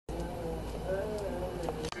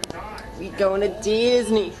We going to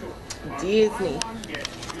Disney. Disney.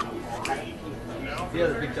 Yeah,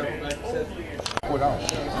 the big double back set.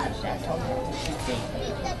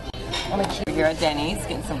 We're here at Denny's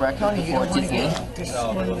getting some breakfast before Disney.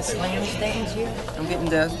 One of the slam things here? I'm getting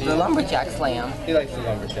the lumberjack slam. He likes the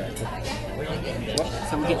lumberjack.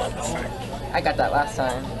 So we get. I got that last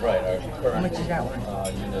time. Right. How much is that one?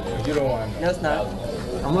 You don't want. No, it's not.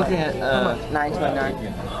 I'm looking at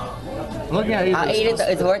 $9.29. I'm looking at I'll eat it.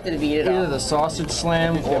 It's worth it to eat it either all. the sausage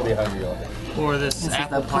slam He's gonna be hungry all day. or this This is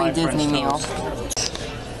apple the pie pre-Disney French meal. toast.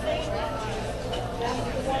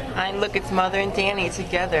 And look, it's Mother and Danny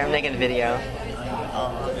together. I'm making a video.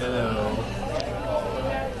 Hello.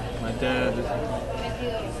 My dad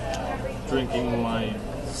drinking my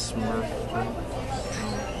Smurf drink.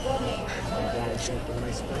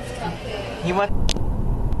 He wants.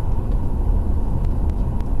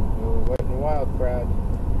 Wet and wild crowd.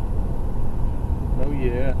 Oh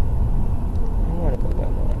yeah. I want to put that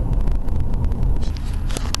on.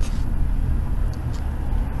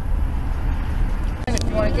 If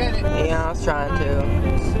you want to get it. Yeah, I was trying to.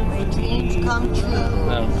 My dreams come true.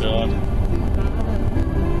 Oh god.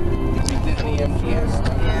 Is it Disney MGS?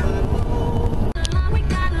 Yeah.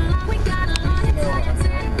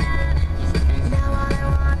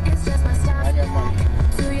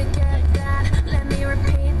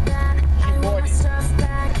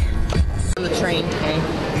 The train thing.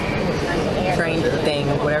 Train thing,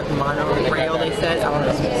 whatever, monorail they said. I don't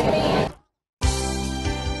know.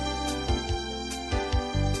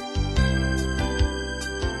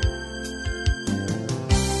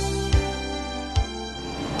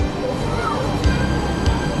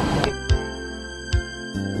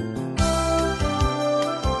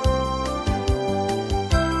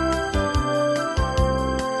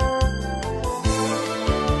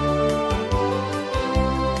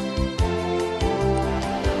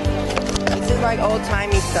 Like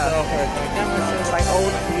old-timey stuff. Like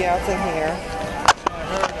old, yeah, it's in here.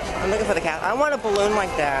 I'm looking for the cat. I want a balloon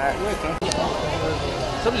like that.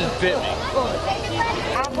 Something just bit me.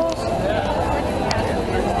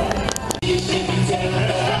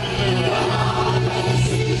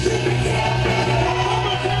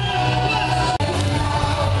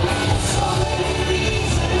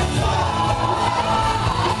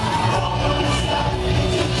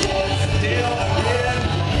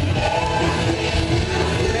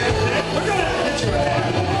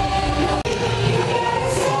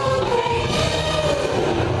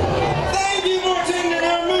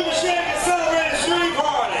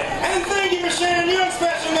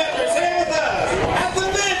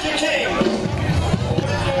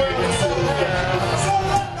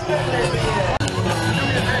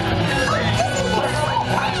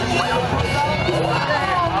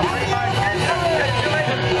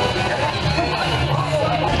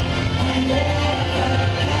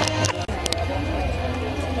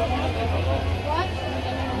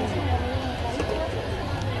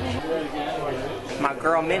 My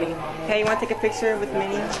girl Minnie. Hey, you want to take a picture with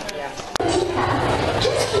Minnie?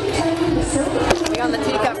 We on the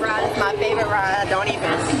teacup ride. It's my favorite ride. Don't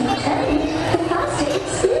even.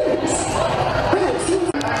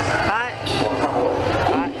 Hot.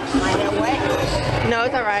 Hot. My hair wet? No,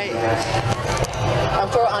 it's alright.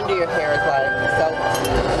 I'm sure under your hair is like so.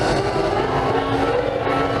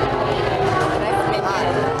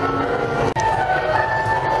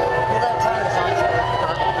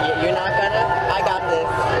 You're not gonna? I got this.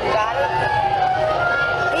 You got it?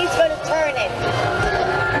 He's gonna turn it.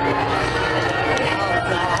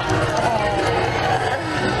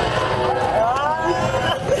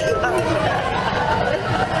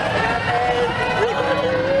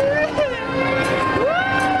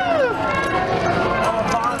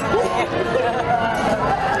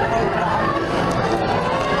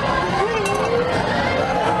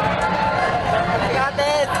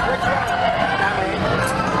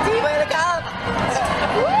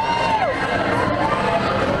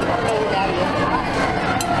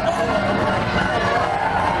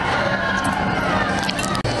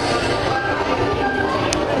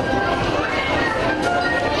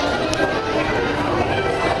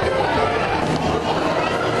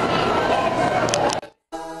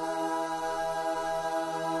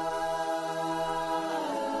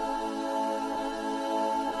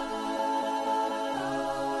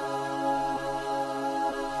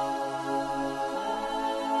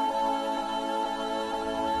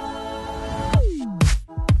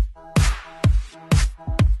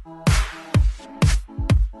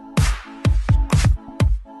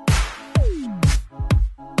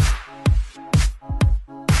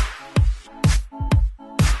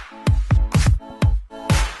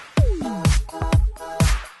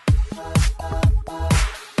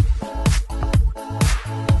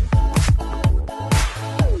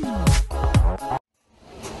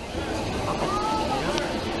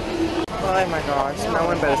 Oh my gosh, no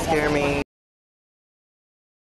one better scare me.